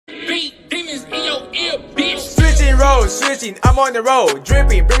switching, I'm on the road,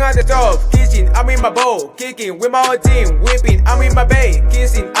 dripping, bring out the stove, kitchen, I'm in my bowl, kicking with my whole team, whipping, I'm in my bay,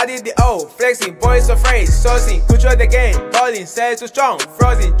 kissing, I did the O, flexing, boys afraid, saucing, control the game, balling, says too strong,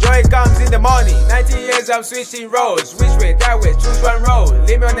 frozen, joy comes in the morning, 19 years I'm switching roads, which way, that way, choose one road,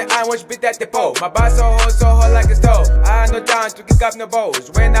 leave me on the iron, watch beat at the pole, my bar so hot like a stove, I had no time to kick up no balls,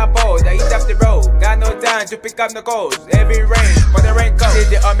 when I bold, I hit up the road, got no time to pick up no calls, every rain, but the rain comes, see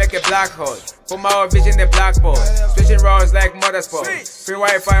the all make a black hole, put my whole vision in the blackboard, switching roads like motorsport, free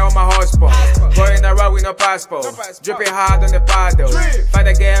Wi-Fi on my hotspot, going around with no passport, dripping hard on the paddle, fight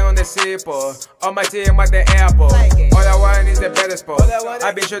again on the seaport, on my team at the airport, all I want is a better spot,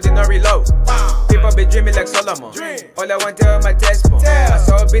 I've been shooting no reload, people be dreaming like Solomon, all I want to my test phone, I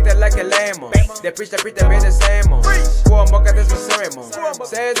saw bitter like a lemon, they preach the be the same on, poor mocha this is ceremony,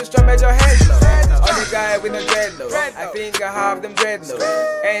 say the strong major headlock, all the guy with no dreadlock, I think I have them dreadlock,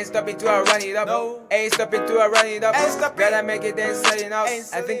 ain't stopping to I run it up, ain't stopping to I run it up, gotta make it then setting out,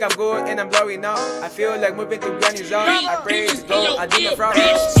 I think I'm good and I'm blowing out, I feel like moving to granny's out, I pray to go, I do my fraud.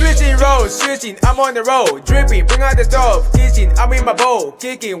 Switching roads, switching, I'm on the road, dripping, bring out the stove, kitchen, I'm in my bowl,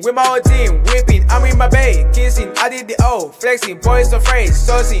 kicking with my whole team, whipping, I'm in my bay, kissing, I did the O, flexing, boys afraid,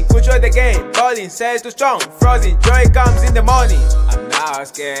 saucing, control the game, balling, says too strong, frozen, joy comes in the morning. I'm now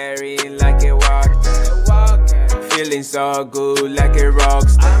scary like a walk, feeling so good like a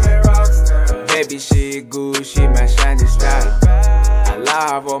rockstar, baby she good, she my shining star, I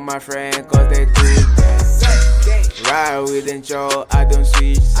love all my friends cause they do that, ride with Kuncho, I don't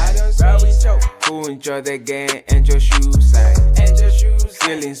switch Kuncho the game and your shoes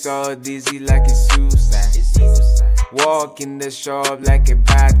feeling so dizzy like it's suicide, walk in the shop like a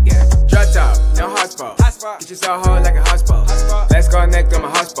bad guy, drop top, no hotspot, get yourself hard like a hotspot, let's connect on my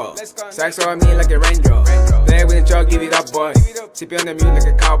hotspot, sex on me like a raindrop, play with the truck, give it up boy, sip on the mule like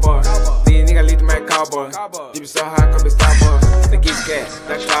a cowboy, these niggas lead to my cowboy, you be so hot, come be starboy, the kid scared,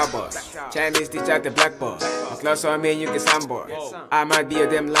 black cowboy, Chinese teach out the blackboard, close on me and you can sandboard, I might be a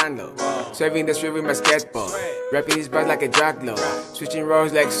damn landlord, swerving the street with my skateboard, rapping his buzz like a drug lord, switching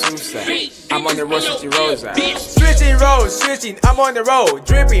roads like suicide, I'm on the road switching roads out. Switching roads, switching, I'm on the road,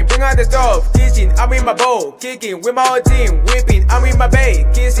 dripping, bring out the stove, kitchen, I'm in my bowl, kicking with my whole team, whipping, I'm in my bay,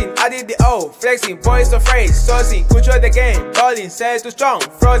 kissing, I did the O, flexing, boys afraid, saucing, control the game, balling, says too strong,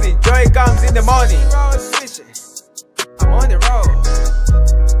 frozen, joy comes in the morning. Switching, I'm on the road.